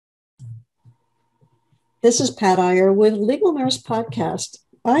This is Pat Iyer with Legal Nurse Podcast.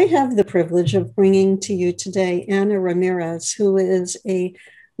 I have the privilege of bringing to you today Anna Ramirez, who is a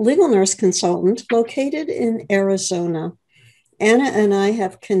legal nurse consultant located in Arizona. Anna and I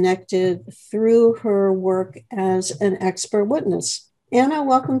have connected through her work as an expert witness. Anna,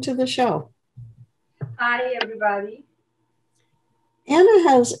 welcome to the show. Hi, everybody. Anna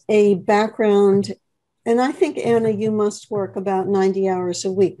has a background, and I think, Anna, you must work about 90 hours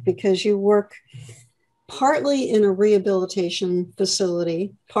a week because you work partly in a rehabilitation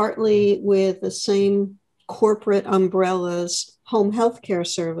facility, partly with the same corporate umbrellas, home health care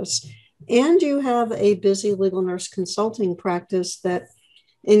service, and you have a busy legal nurse consulting practice that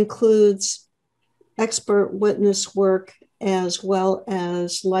includes expert witness work as well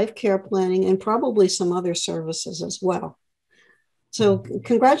as life care planning and probably some other services as well. So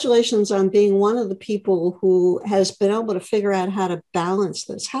congratulations on being one of the people who has been able to figure out how to balance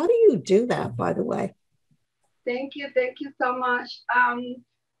this. How do you do that, by the way? Thank you so much.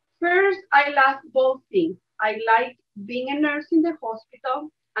 First, I like both things. I like being a nurse in the hospital,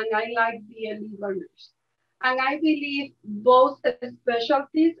 and I like being a legal nurse. And I believe both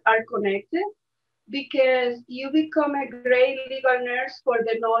specialties are connected because you become a great legal nurse for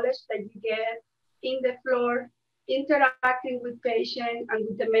the knowledge that you get in the floor, interacting with patients and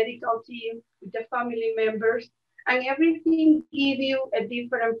with the medical team, with the family members, and everything give you a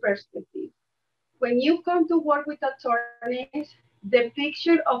different perspective. When you come to work with attorneys, the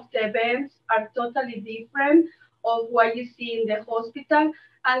picture of the events are totally different of what you see in the hospital.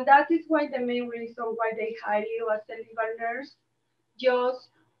 And that is why the main reason why they hire you as a legal nurse, just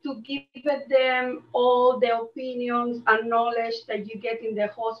to give them all the opinions and knowledge that you get in the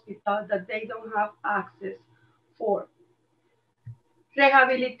hospital that they don't have access for.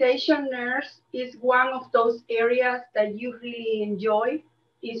 Rehabilitation nurse is one of those areas that you really enjoy.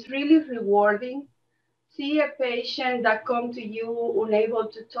 It's really rewarding. See a patient that come to you unable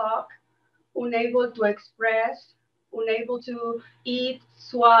to talk, unable to express, unable to eat,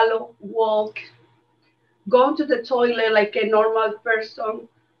 swallow, walk, go to the toilet like a normal person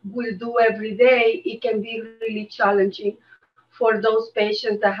will do every day. It can be really challenging for those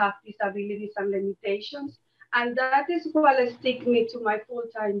patients that have disabilities and limitations. And that is what stick me to my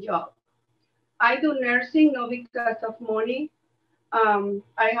full-time job. I do nursing not because of money.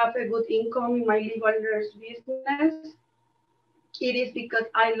 I have a good income in my legal nurse business. It is because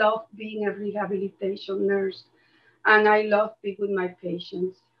I love being a rehabilitation nurse and I love being with my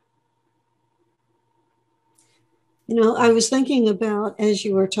patients. You know, I was thinking about, as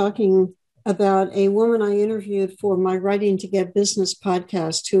you were talking about, a woman I interviewed for my Writing to Get Business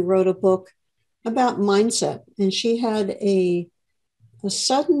podcast who wrote a book about mindset. And she had a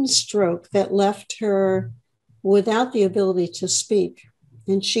sudden stroke that left her without the ability to speak.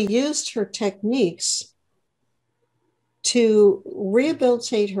 And she used her techniques to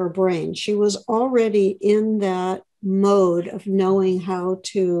rehabilitate her brain. She was already in that mode of knowing how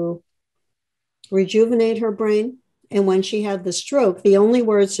to rejuvenate her brain. And when she had the stroke, the only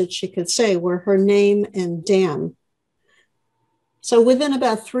words that she could say were her name and damn. So within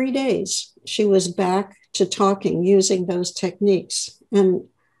about 3 days, she was back to talking using those techniques. And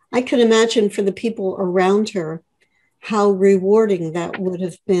I could imagine for the people around her how rewarding that would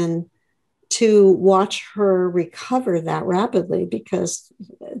have been to watch her recover that rapidly, because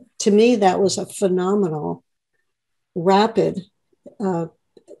to me, that was a phenomenal, rapid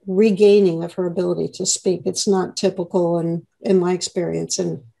regaining of her ability to speak. It's not typical in my experience.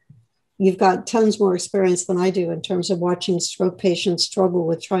 And you've got tons more experience than I do in terms of watching stroke patients struggle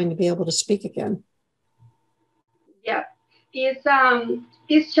with trying to be able to speak again. Yeah,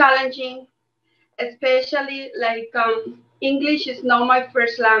 it's challenging, especially like English is not my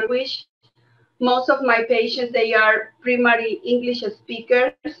first language. Most of my patients, they are primary English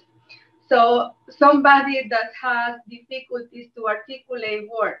speakers. So somebody that has difficulties to articulate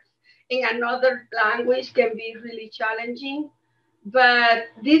words in another language can be really challenging. But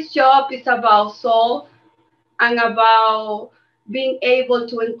this job is about soul and about being able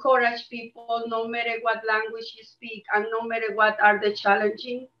to encourage people no matter what language you speak and no matter what are the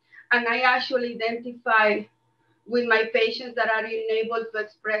challenging. And I actually identify with my patients that are unable to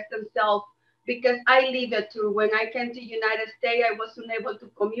express themselves because I live it through. When I came to United States, I was unable to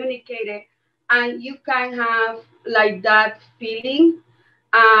communicate it. And you can have like that feeling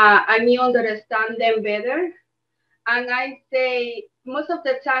and you understand them better. And I say most of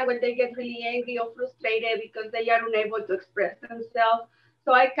the time when they get really angry or frustrated because they are unable to express themselves.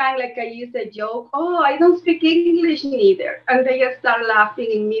 So I kind of like I use a joke, oh, I don't speak English neither. And they just start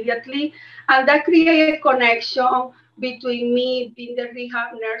laughing immediately. And that creates a connection between me being the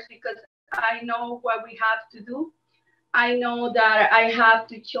rehab nurse because I know what we have to do. I know that I have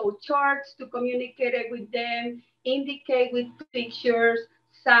to show charts to communicate it with them, indicate with pictures,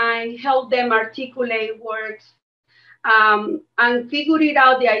 sign, help them articulate words, and figure it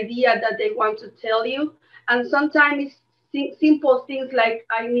out the idea that they want to tell you. And sometimes it's simple things like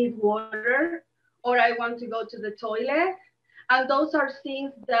I need water or I want to go to the toilet. And those are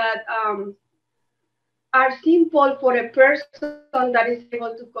things that are simple for a person that is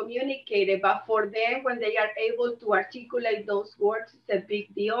able to communicate it, but for them, when they are able to articulate those words, it's a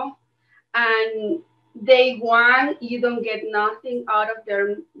big deal. And day one, you don't get nothing out of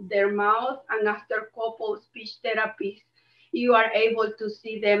their mouth, and after couple speech therapies, you are able to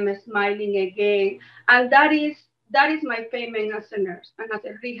see them smiling again. And that is my payment as a nurse and as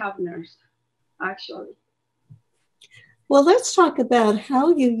a rehab nurse, actually. Well, let's talk about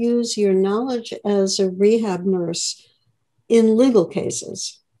how you use your knowledge as a rehab nurse in legal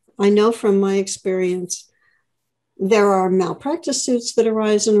cases. I know from my experience, there are malpractice suits that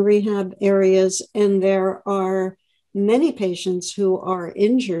arise in rehab areas, and there are many patients who are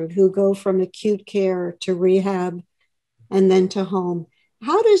injured who go from acute care to rehab and then to home.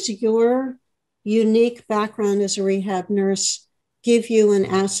 How does your unique background as a rehab nurse give you an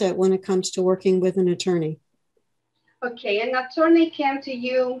asset when it comes to working with an attorney? Okay, an attorney came to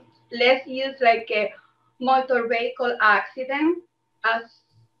you, let's use like a motor vehicle accident as,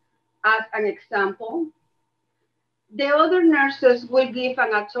 as an example. The other nurses will give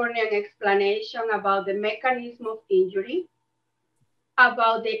an attorney an explanation about the mechanism of injury,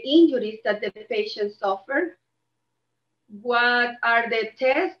 about the injuries that the patient suffered, what are the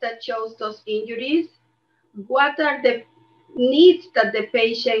tests that shows those injuries, what are the needs that the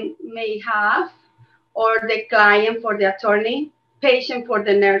patient may have, or the client for the attorney, patient for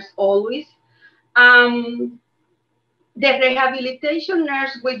the nurse always. Um, the rehabilitation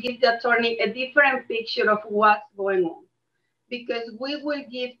nurse will give the attorney a different picture of what's going on because we will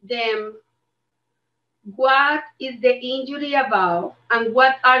give them what is the injury about and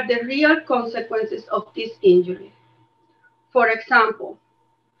what are the real consequences of this injury. For example,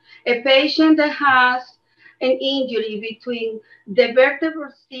 a patient that has an injury between the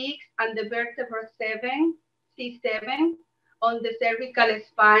vertebra 6 and the vertebra 7, C7, on the cervical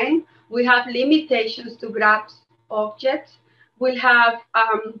spine, we have limitations to grasp objects. We have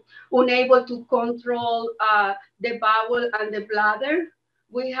unable to control the bowel and the bladder.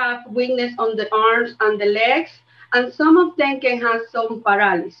 We have weakness on the arms and the legs, and some of them can have some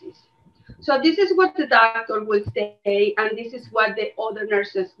paralysis. So this is what the doctor will say, and this is what the other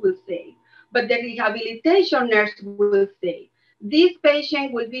nurses will say. But the rehabilitation nurse will say, this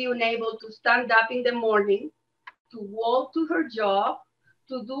patient will be unable to stand up in the morning, to walk to her job,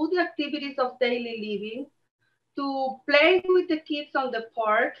 to do the activities of daily living, to play with the kids on the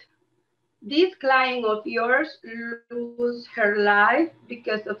park. This client of yours lose her life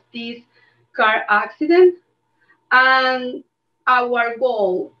because of this car accident. And our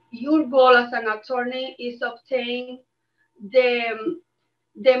goal, your goal as an attorney is obtain the,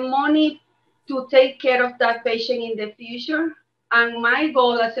 the money to take care of that patient in the future. And my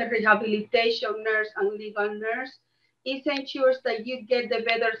goal as a rehabilitation nurse and legal nurse is ensures that you get the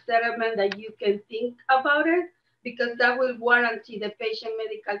better settlement that you can think about it, because that will guarantee the patient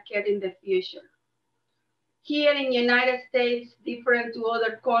medical care in the future. Here in the United States, different to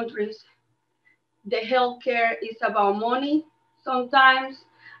other countries, the healthcare is about money sometimes,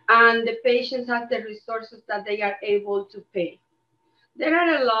 and the patients have the resources that they are able to pay. There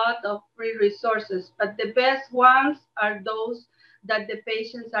are a lot of free resources, but the best ones are those that the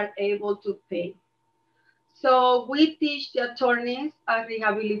patients are able to pay. So we teach the attorneys and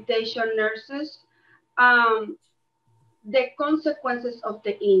rehabilitation nurses um, the consequences of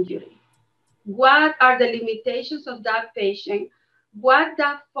the injury. What are the limitations of that patient? What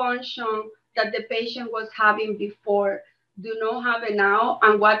that function that the patient was having before do not have it now,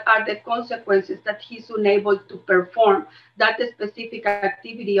 and what are the consequences that he's unable to perform that specific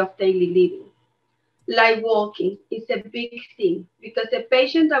activity of daily living. Like walking is a big thing because a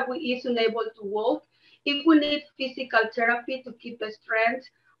patient that is unable to walk, it will need physical therapy to keep the strength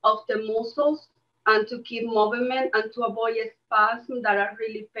of the muscles and to keep movement and to avoid spasms that are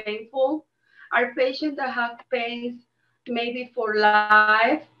really painful. Our patients that have pains maybe for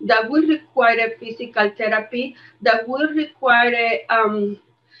life that will require a physical therapy, that will require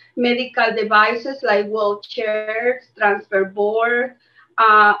medical devices like wheelchairs, transfer board,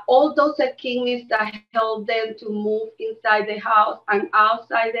 all those equipment that help them to move inside the house and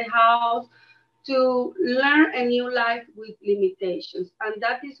outside the house, to learn a new life with limitations. And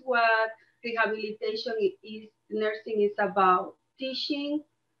that is what rehabilitation is, nursing is about, teaching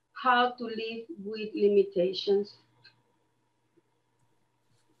how to live with limitations.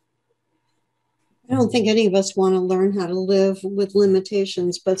 I don't think any of us want to learn how to live with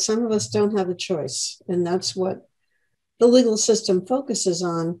limitations, but some of us don't have a choice. And that's what the legal system focuses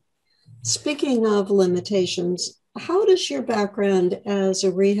on. Speaking of limitations, how does your background as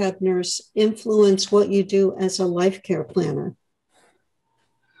a rehab nurse influence what you do as a life care planner?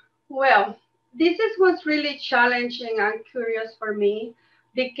 Well, this is what's really challenging and curious for me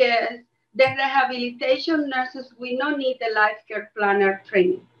because the rehabilitation nurses, we don't need a life care planner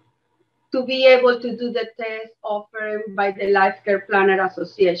training to be able to do the test offered by the Life Care Planner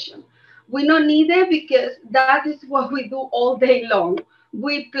Association. We don't need it because that is what we do all day long.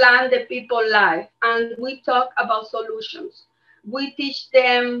 We plan the people life and we talk about solutions. We teach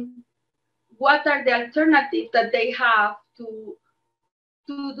them what are the alternatives that they have to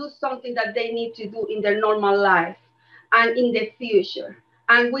do something that they need to do in their normal life and in the future.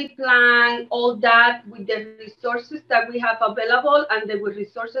 And we plan all that with the resources that we have available and the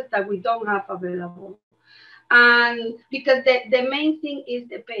resources that we don't have available. And because the main thing is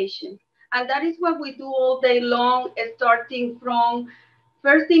the patient. And that is what we do all day long, starting from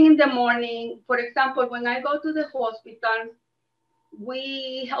first thing in the morning. For example, when I go to the hospital,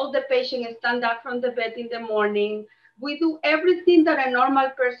 we help the patient stand up from the bed in the morning. We do everything that a normal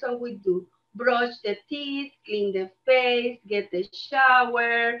person would do. Brush the teeth, clean the face, get the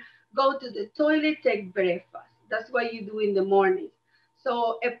shower, go to the toilet, take breakfast. That's what you do in the morning.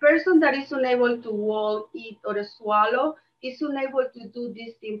 So a person that is unable to walk, eat, or swallow is unable to do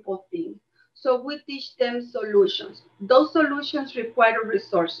these simple things. So we teach them solutions. Those solutions require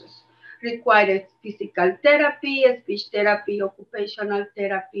resources, require physical therapy, speech therapy, occupational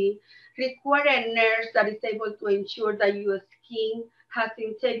therapy, require a nurse that is able to ensure that your skin has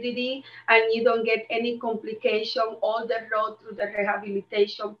integrity and you don't get any complication all the road through the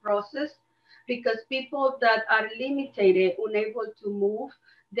rehabilitation process. Because people that are limited, unable to move,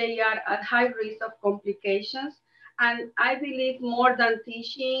 they are at high risk of complications. And I believe more than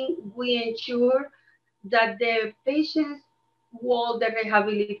teaching, we ensure that the patients walk the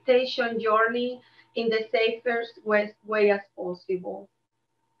rehabilitation journey in the safest way as possible.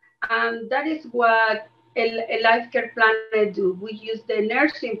 And that is what a life care planner do. We use the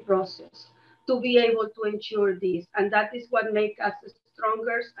nursing process to be able to ensure this. And that is what makes us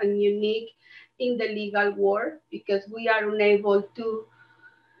stronger and unique in the legal world because we are unable to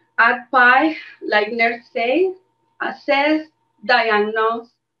add PI, like nurse say, assess, diagnose,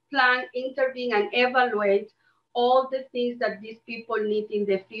 plan, intervene, and evaluate all the things that these people need in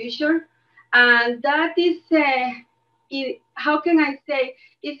the future. And that is, how can I say,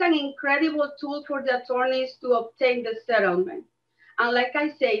 it's an incredible tool for the attorneys to obtain the settlement. And like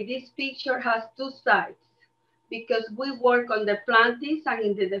I say, this picture has two sides because we work on the plaintiffs and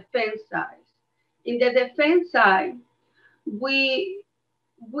in the defense side. In the defense side, we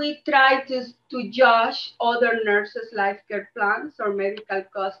we try to judge other nurses' life care plans or medical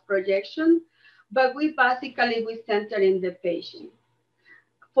cost projection, but we center in the patient.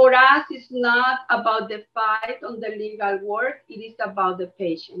 For us, it's not about the fight on the legal work, it is about the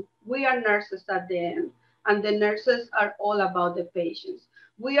patient. We are nurses at the end, and the nurses are all about the patients.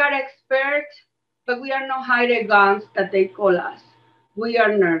 We are experts, but we are not hired guns that they call us. We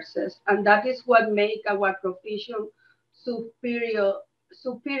are nurses, and that is what makes our profession superior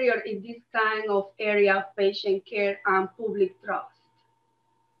superior in this kind of area of patient care and public trust.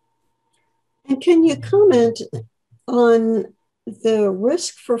 And can you comment on the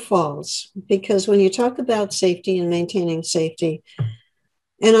risk for falls? Because when you talk about safety and maintaining safety,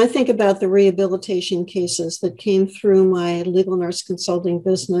 and I think about the rehabilitation cases that came through my legal nurse consulting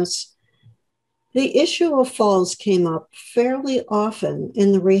business, the issue of falls came up fairly often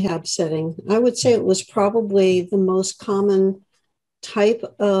in the rehab setting. I would say it was probably the most common type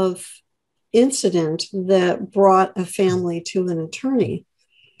of incident that brought a family to an attorney.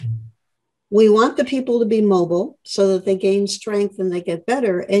 We want the people to be mobile so that they gain strength and they get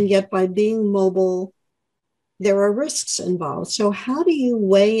better. And yet, by being mobile, there are risks involved. So, how do you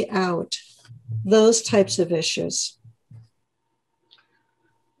weigh out those types of issues?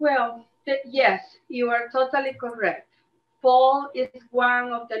 Well, yes, you are totally correct. Fall is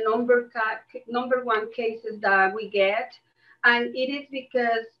one of the number one cases that we get, and it is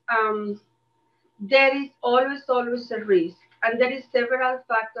because there is always a risk, and there is several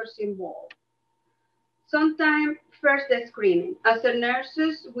factors involved. Sometimes first the screening. As a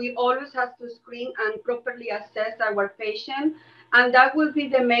nurses, we always have to screen and properly assess our patient, and that will be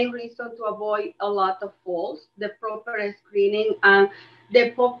the main reason to avoid a lot of falls, the proper screening and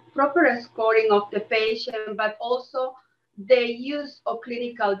the proper scoring of the patient, but also the use of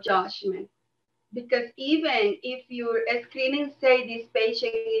clinical judgment. Because even if your screening say this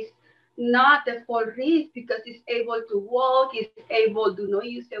patient is not a full risk because it's able to walk, is able to not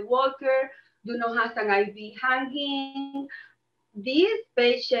use a walker, do not have an IV hanging, this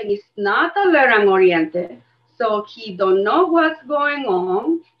patient is not tolerant oriented, so he don't know what's going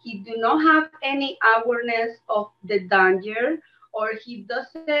on. He do not have any awareness of the danger, or he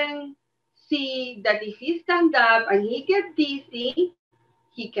doesn't see that if he stand up and he get dizzy,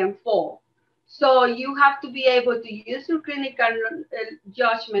 he can fall. So you have to be able to use your clinical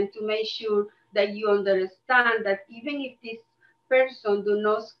judgment to make sure that you understand that even if this person do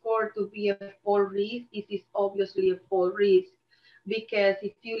not score to be a full risk, it is obviously a full risk, because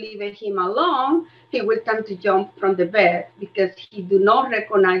if you leave him alone, he will tend to jump from the bed because he do not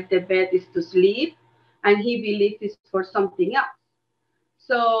recognize the bed is to sleep, and he believes it's for something else.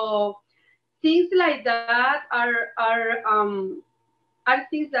 So things like that are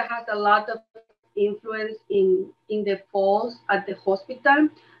things that has a lot of influence in the falls at the hospital.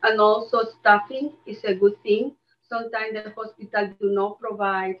 And also staffing is a good thing. Sometimes the hospital do not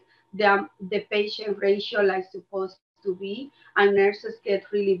provide the patient ratio like supposed to be, and nurses get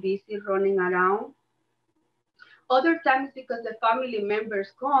really busy running around. Other times because the family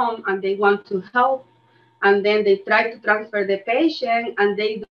members come and they want to help, and then they try to transfer the patient and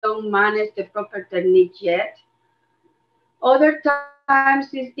they don't manage the proper technique yet. Other times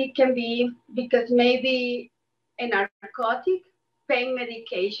it can be because maybe a narcotic, pain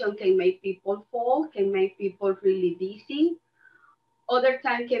medication can make people fall, can make people really dizzy. Other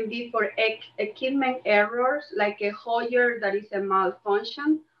time can be for equipment errors, like a Hoyer that is a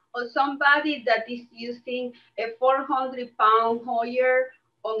malfunction, or somebody that is using a 400-pound Hoyer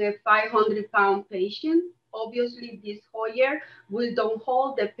on a 500-pound patient. Obviously, this Hoyer will don't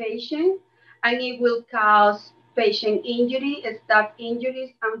hold the patient, and it will cause patient injury, staff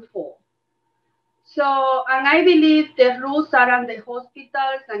injuries, and fall. So, and I believe the rules are on the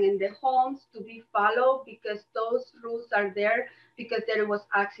hospitals and in the homes to be followed, because those rules are there because there was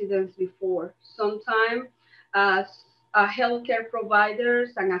accidents before. Sometimes as healthcare providers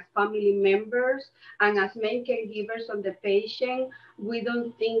and as family members and as main caregivers of the patient, we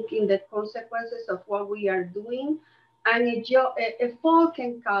don't think in the consequences of what we are doing. And a fall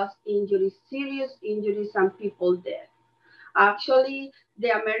can cause injuries, serious injuries, and people death. Actually,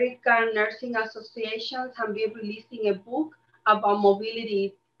 the American Nursing Associations have been releasing a book about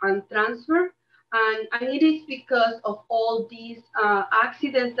mobility and transfer. And it is because of all these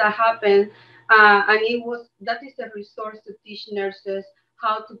accidents that happen. And that is a resource to teach nurses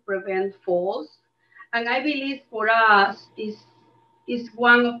how to prevent falls. And I believe for us is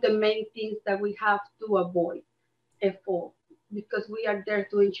one of the main things that we have to avoid a fall, because we are there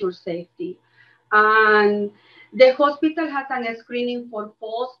to ensure safety. And the hospital has a screening for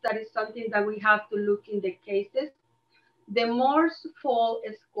falls. That is something that we have to look in the cases. The MORS fall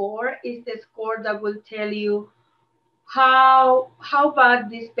score is the score that will tell you how bad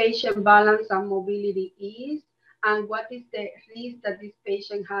this patient balance and mobility is, and what is the risk that this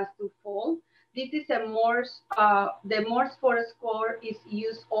patient has to fall. This is a the MORS 4 score is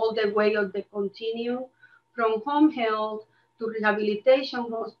used all the way of the continuum from home health to rehabilitation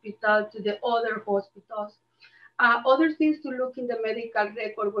hospital to the other hospitals. Other things to look in the medical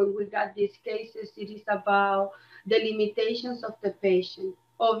record when we got these cases, it is about the limitations of the patient.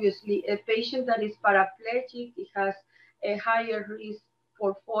 Obviously, a patient that is paraplegic, it has a higher risk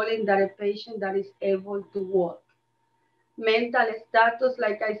for falling than a patient that is able to walk. Mental status,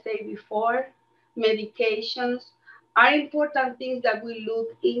 like I said before, medications are important things that we look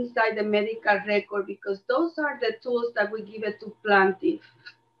inside the medical record, because those are the tools that we give it to plaintiff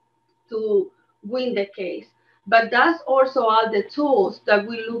to win the case. But that's also all the tools that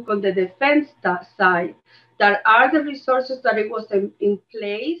we look on the defense side, that are the resources that it was in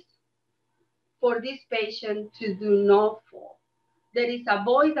place for this patient to do not fall. There is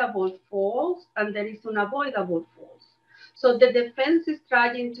avoidable falls and there is unavoidable falls. So the defense is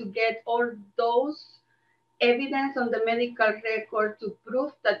trying to get all those evidence on the medical record to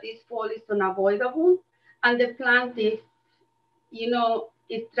prove that this fall is unavoidable, and the plaintiff,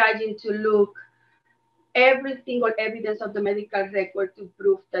 is trying to look every single evidence of the medical record to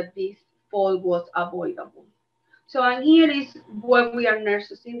prove that this fall was avoidable. So, and here is where we are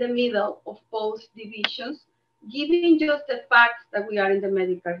nurses in the middle of both divisions, giving just the facts that we are in the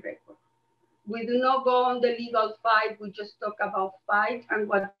medical record. We do not go on the legal fight, we just talk about fight and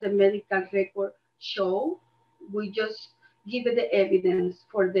what the medical record show. We just give it the evidence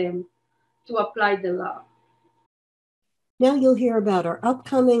for them to apply the law. Now you'll hear about our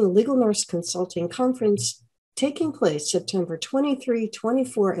upcoming Legal Nurse Consulting Conference taking place September 23,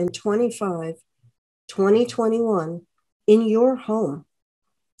 24, and 25, 2021, in your home.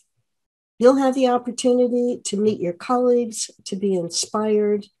 You'll have the opportunity to meet your colleagues, to be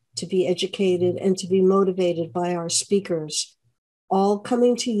inspired, to be educated, and to be motivated by our speakers, all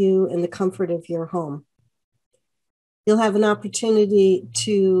coming to you in the comfort of your home. You'll have an opportunity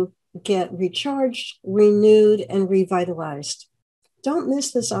to get recharged, renewed, and revitalized. Don't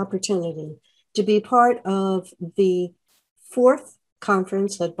miss this opportunity to be part of the fourth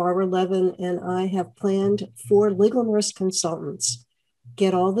conference that Barbara Levin and I have planned for legal nurse consultants.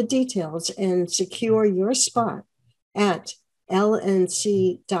 Get all the details and secure your spot at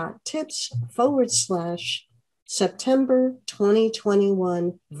lnc.tips/September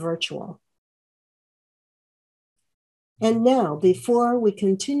 2021 virtual. And now, before we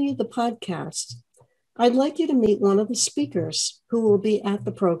continue the podcast, I'd like you to meet one of the speakers who will be at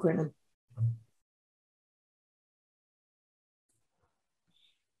the program.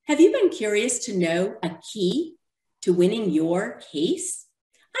 Have you been curious to know a key to winning your case?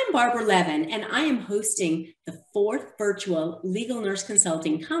 I'm Barbara Levin, and I am hosting the fourth virtual Legal Nurse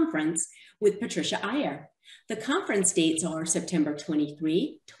Consulting Conference with Patricia Iyer. The conference dates are September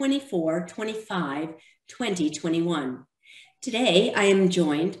 23, 24, 25, 2021. Today, I am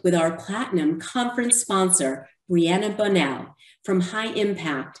joined with our Platinum Conference sponsor, Brianna Bonnell from High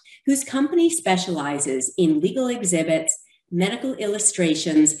Impact, whose company specializes in legal exhibits, medical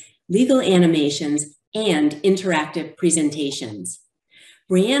illustrations, legal animations, and interactive presentations.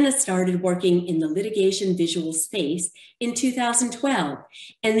 Brianna started working in the litigation visual space in 2012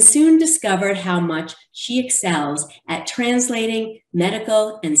 and soon discovered how much she excels at translating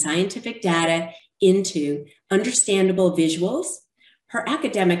medical and scientific data into understandable visuals. Her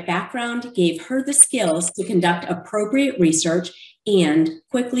academic background gave her the skills to conduct appropriate research and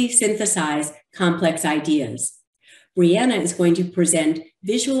quickly synthesize complex ideas. Brianna is going to present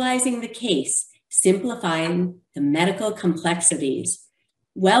Visualizing the Case, Simplifying the Medical Complexities.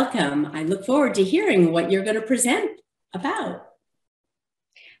 Welcome. I look forward to hearing what you're going to present about.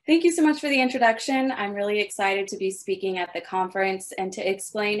 Thank you so much for the introduction. I'm really excited to be speaking at the conference and to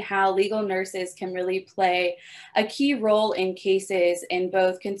explain how legal nurses can really play a key role in cases in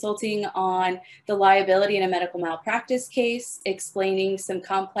both consulting on the liability in a medical malpractice case, explaining some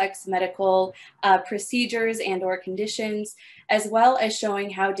complex medical procedures and or conditions, as well as showing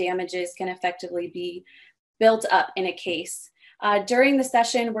how damages can effectively be built up in a case. During the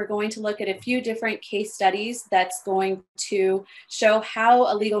session, we're going to look at a few different case studies that's going to show how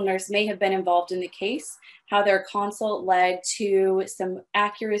a legal nurse may have been involved in the case, how their consult led to some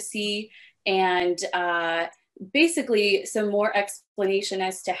accuracy and basically some more explanation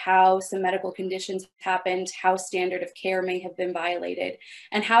as to how some medical conditions happened, how standard of care may have been violated,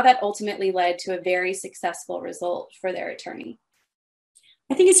 and how that ultimately led to a very successful result for their attorney.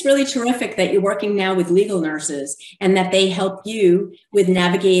 I think it's really terrific that you're working now with legal nurses and that they help you with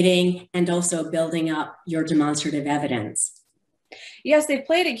navigating and also building up your demonstrative evidence. Yes, they've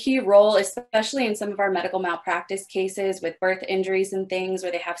played a key role, especially in some of our medical malpractice cases with birth injuries and things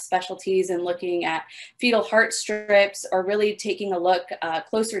where they have specialties in looking at fetal heart strips or really taking a look,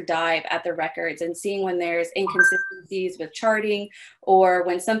 closer dive at the records and seeing when there's inconsistencies with charting or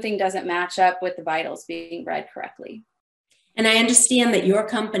when something doesn't match up with the vitals being read correctly. And I understand that your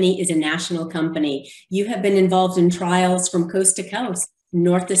company is a national company. You have been involved in trials from coast to coast,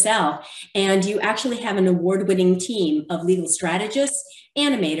 north to south, and you actually have an award-winning team of legal strategists,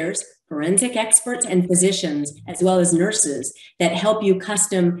 animators, forensic experts, and physicians, as well as nurses that help you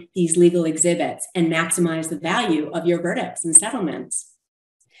custom these legal exhibits and maximize the value of your verdicts and settlements.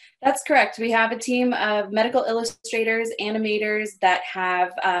 That's correct. We have a team of medical illustrators, animators that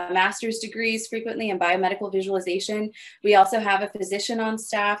have master's degrees frequently in biomedical visualization. We also have a physician on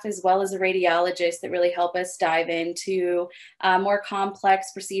staff as well as a radiologist that really help us dive into more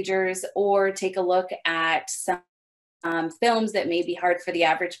complex procedures or take a look at some films that may be hard for the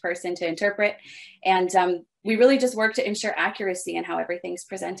average person to interpret. And we really just work to ensure accuracy in how everything's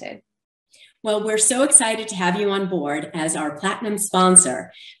presented. Well, we're so excited to have you on board as our Platinum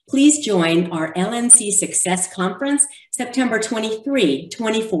sponsor. Please join our LNC Success Conference, September 23,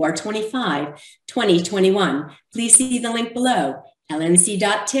 24, 25, 2021. Please see the link below,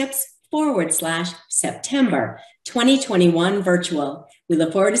 lnc.tips/September 2021 virtual. We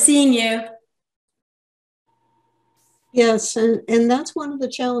look forward to seeing you. Yes, and that's one of the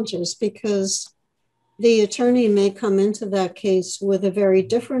challenges because the attorney may come into that case with a very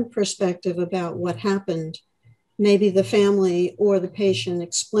different perspective about what happened. Maybe the family or the patient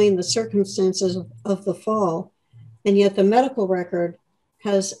explained the circumstances of the fall, and yet the medical record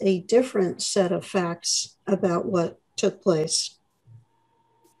has a different set of facts about what took place.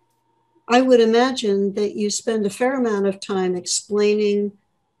 I would imagine that you spend a fair amount of time explaining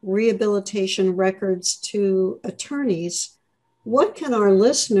rehabilitation records to attorneys. What can our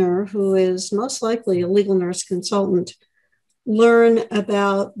listener, who is most likely a legal nurse consultant, learn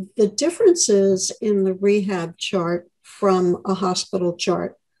about the differences in the rehab chart from a hospital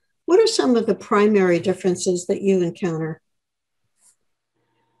chart? What are some of the primary differences that you encounter?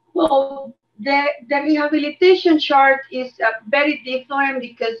 Well, the rehabilitation chart is very different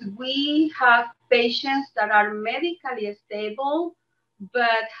because we have patients that are medically stable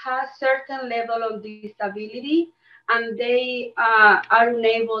but have certain level of disability, and they are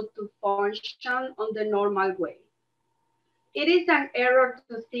unable to function on the normal way. It is an error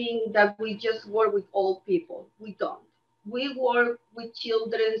to think that we just work with old people. We don't. We work with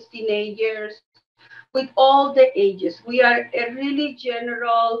children, teenagers, with all the ages. We are a really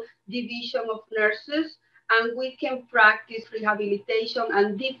general division of nurses, and we can practice rehabilitation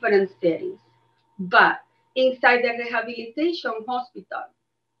and different settings. But inside the rehabilitation hospital,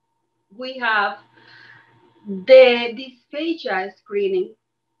 we have the dysphagia screening.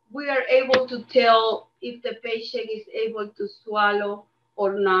 We are able to tell if the patient is able to swallow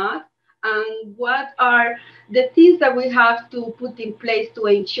or not, and what are the things that we have to put in place to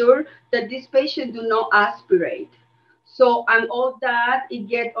ensure that this patient do not aspirate. So, and all that it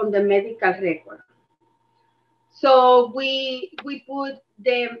get on the medical record. So we put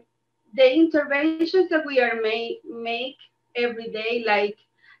the interventions that we are make every day, like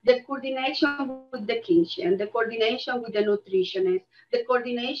the coordination with the kitchen, the coordination with the nutritionist, the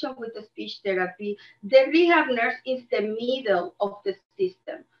coordination with the speech therapy. The rehab nurse is the middle of the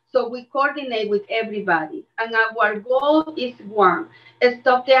system. So we coordinate with everybody. And our goal is one,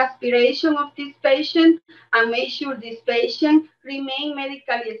 stop the aspiration of this patient and make sure this patient remain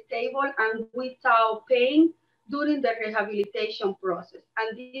medically stable and without pain during the rehabilitation process.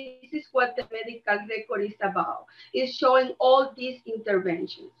 And this is what the medical record is about. It's showing all these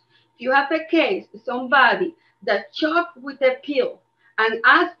interventions. If you have a case, somebody that choked with a pill and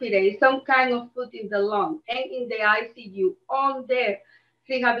aspirate some kind of food in the lung and in the ICU on the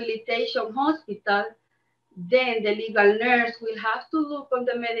rehabilitation hospital, then the legal nurse will have to look on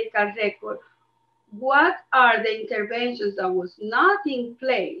the medical record. What are the interventions that was not in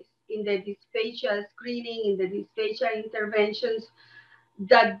place in the dysphagia screening, in the dysphagia interventions,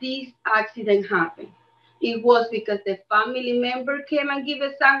 that this accident happened? It was because the family member came and give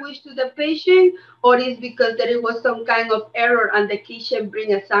a sandwich to the patient, or is because there was some kind of error and the kitchen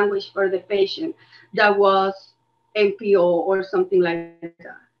bring a sandwich for the patient that was MPO or something like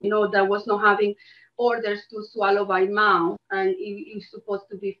that. That was not having orders to swallow by mouth, and it's supposed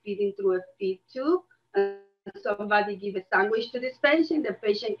to be feeding through a feed tube, and somebody give a sandwich to this patient, the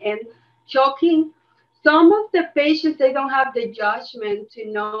patient end choking. Some of the patients, they don't have the judgment to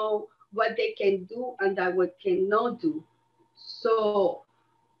know what they can do and that what cannot do. So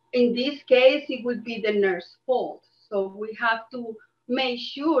in this case, it would be the nurse's fault. So we have to make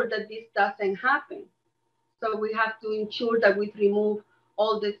sure that this doesn't happen. So we have to ensure that we remove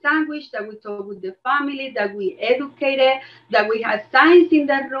all the sandwich, that we talk with the family, that we educate it, that we have signs in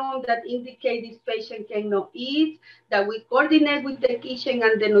the room that indicate this patient cannot eat, that we coordinate with the kitchen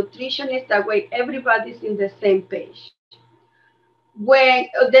and the nutritionist, that way everybody's in the same page. When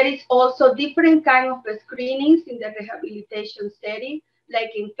there is also different kind of screenings in the rehabilitation setting, like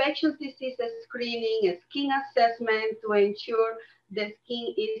infectious diseases screening, a skin assessment to ensure the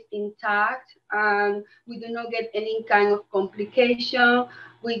skin is intact and we do not get any kind of complication.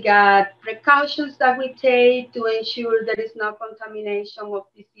 We got precautions that we take to ensure there is no contamination of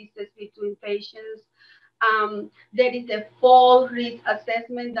diseases between patients. There is a fall risk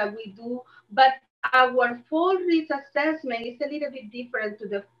assessment that we do, but our fall risk assessment is a little bit different to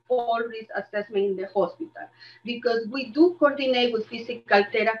the fall risk assessment in the hospital, because we do coordinate with physical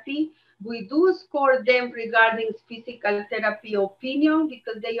therapy. We do score them regarding physical therapy opinion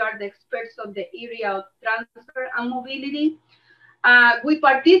because they are the experts on the area of transfer and mobility. We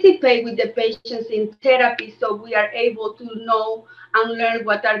participate with the patients in therapy, so we are able to know and learn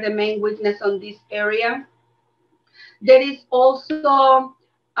what are the main weaknesses on this area. There is also,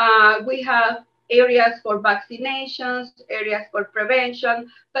 we have areas for vaccinations, areas for prevention,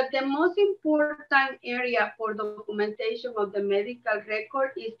 but the most important area for documentation of the medical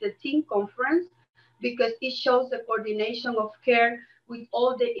record is the team conference, because it shows the coordination of care with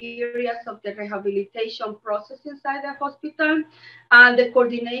all the areas of the rehabilitation process inside the hospital, and the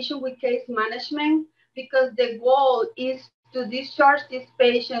coordination with case management, because the goal is to discharge this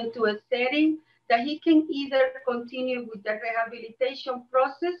patient to a setting that he can either continue with the rehabilitation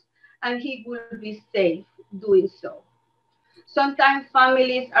process and he will be safe doing so. Sometimes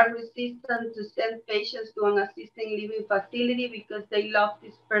families are resistant to send patients to an assisted living facility because they love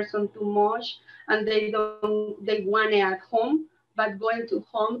this person too much and they want it at home, but going to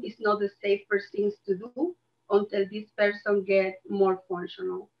home is not the safer things to do until this person gets more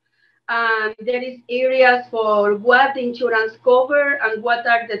functional. There is areas for what the insurance cover and what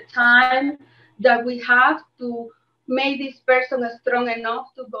are the time that we have to make this person strong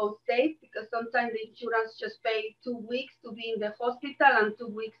enough to go safe, because sometimes the insurance just pay 2 weeks to be in the hospital and 2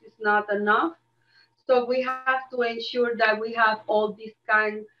 weeks is not enough. So we have to ensure that we have all these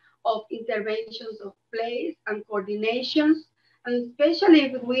kind of interventions of place and coordinations, and especially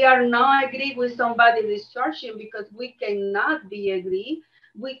if we are not agree with somebody discharging, because we cannot be agree,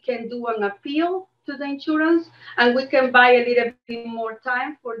 we can do an appeal to the insurance and we can buy a little bit more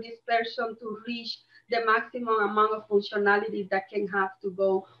time for this person to reach the maximum amount of functionality that can have to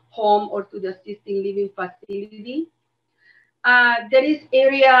go home or to the assisted living facility. There is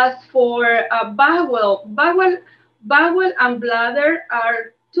areas for bowel and bladder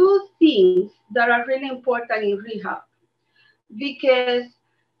are two things that are really important in rehab because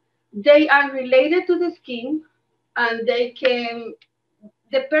they are related to the skin, and the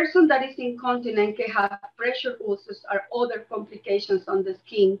person that is incontinent can have pressure ulcers or other complications on the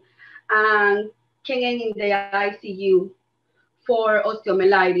skin and can end in the ICU for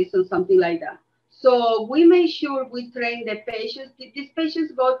osteomyelitis or something like that. So we make sure we train the patients. These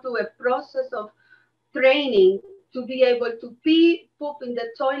patients go through a process of training to be able to pee, poop in the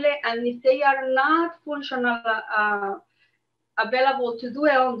toilet, and if they are not functional, available to do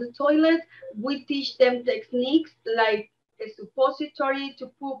it on the toilet, we teach them techniques like a suppository to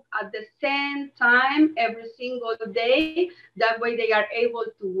poop at the same time every single day. That way they are able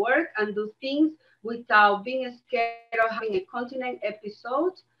to work and do things without being scared of having a continent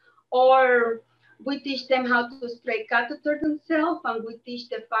episode. Or we teach them how to straight catheter themselves, and we teach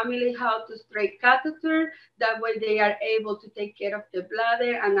the family how to straight catheter. That way they are able to take care of the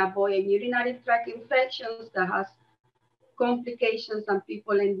bladder and avoid urinary tract infections that has complications and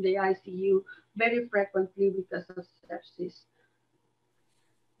people in the ICU very frequently because of sepsis.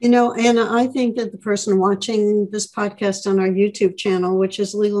 You know, Anna, I think that the person watching this podcast on our YouTube channel, which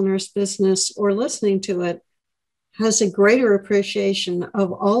is Legal Nurse Business, or listening to it, has a greater appreciation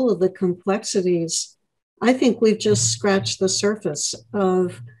of all of the complexities. I think we've just scratched the surface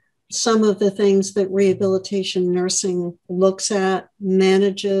of some of the things that rehabilitation nursing looks at,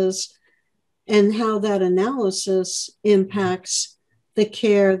 manages, and how that analysis impacts the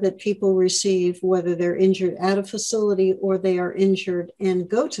care that people receive, whether they're injured at a facility or they are injured and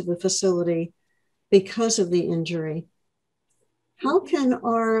go to the facility because of the injury. How can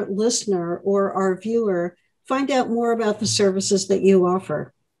our listener or our viewer find out more about the services that you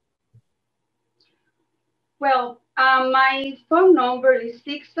offer? Well, my phone number is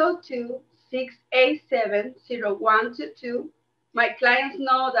 602-687-0122. My clients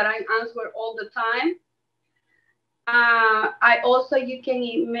know that I answer all the time. You can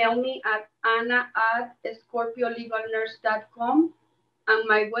email me at anna@scorpiolegalnurse.com, and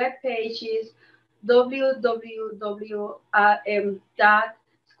my webpage is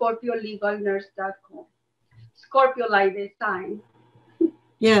www.scorpiolegalnurse.com. Scorpio like the sign.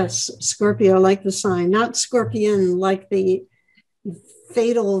 Yes, Scorpio like the sign, not scorpion like the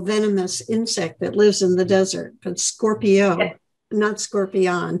fatal venomous insect that lives in the desert, but Scorpio, yes. Not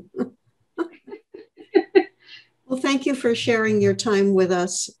scorpion. Well, thank you for sharing your time with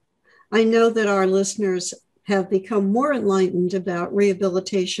us. I know that our listeners have become more enlightened about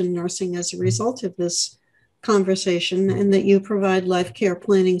rehabilitation nursing as a result of this conversation, and that you provide life care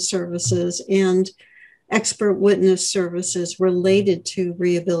planning services and expert witness services related to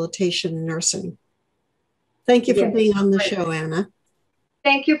rehabilitation nursing. Thank you for being on the show, Anna.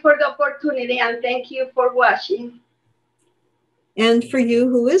 Thank you for the opportunity, and thank you for watching. And for you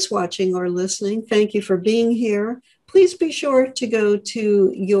who is watching or listening, thank you for being here. Please be sure to go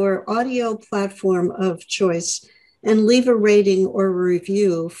to your audio platform of choice and leave a rating or a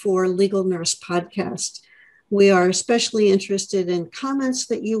review for Legal Nurse Podcast. We are especially interested in comments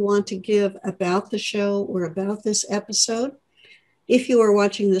that you want to give about the show or about this episode. If you are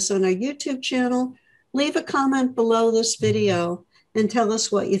watching this on our YouTube channel, leave a comment below this video and tell us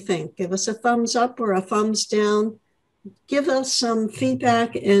what you think. Give us a thumbs up or a thumbs down. Give us some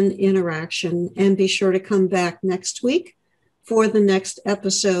feedback and interaction, and be sure to come back next week for the next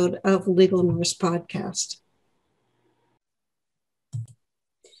episode of Legal Nurse Podcast.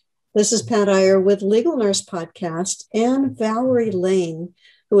 This is Pat Iyer with Legal Nurse Podcast and Valerie Lane,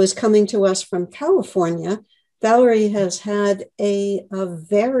 who is coming to us from California Valerie has had a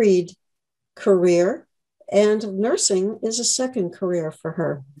varied career, and nursing is a second career for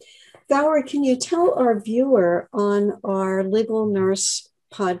her. Valerie, can you tell our viewer on our Legal Nurse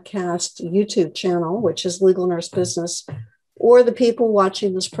podcast YouTube channel, which is Legal Nurse Business, or the people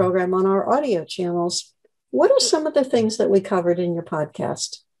watching this program on our audio channels, what are some of the things that we covered in your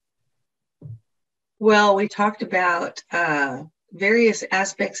podcast? Well, we talked about various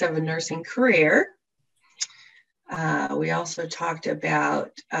aspects of a nursing career. We also talked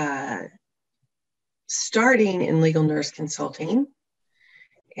about starting in legal nurse consulting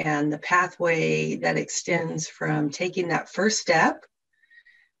and the pathway that extends from taking that first step.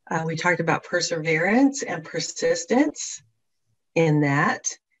 We talked about perseverance and persistence in that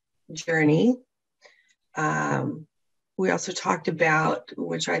journey. We also talked about,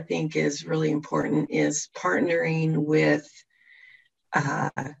 which I think is really important, is partnering with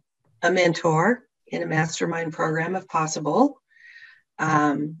a mentor in a mastermind program if possible,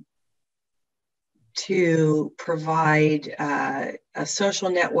 to provide a social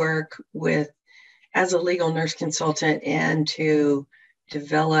network as a legal nurse consultant, and to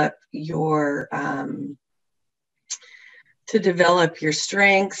develop your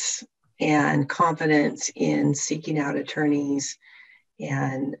strengths and confidence in seeking out attorneys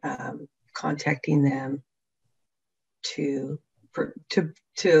and contacting them to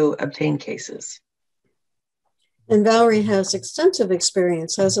obtain cases. And Valerie has extensive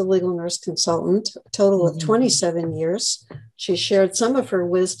experience as a legal nurse consultant, a total of 27 years. She shared some of her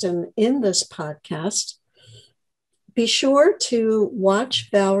wisdom in this podcast. Be sure to watch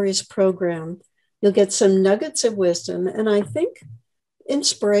Valerie's program. You'll get some nuggets of wisdom and I think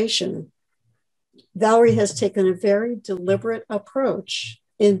inspiration. Valerie has taken a very deliberate approach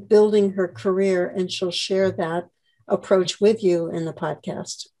in building her career, and she'll share that approach with you in the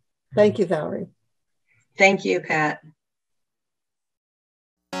podcast. Thank you, Valerie. Thank you, Pat.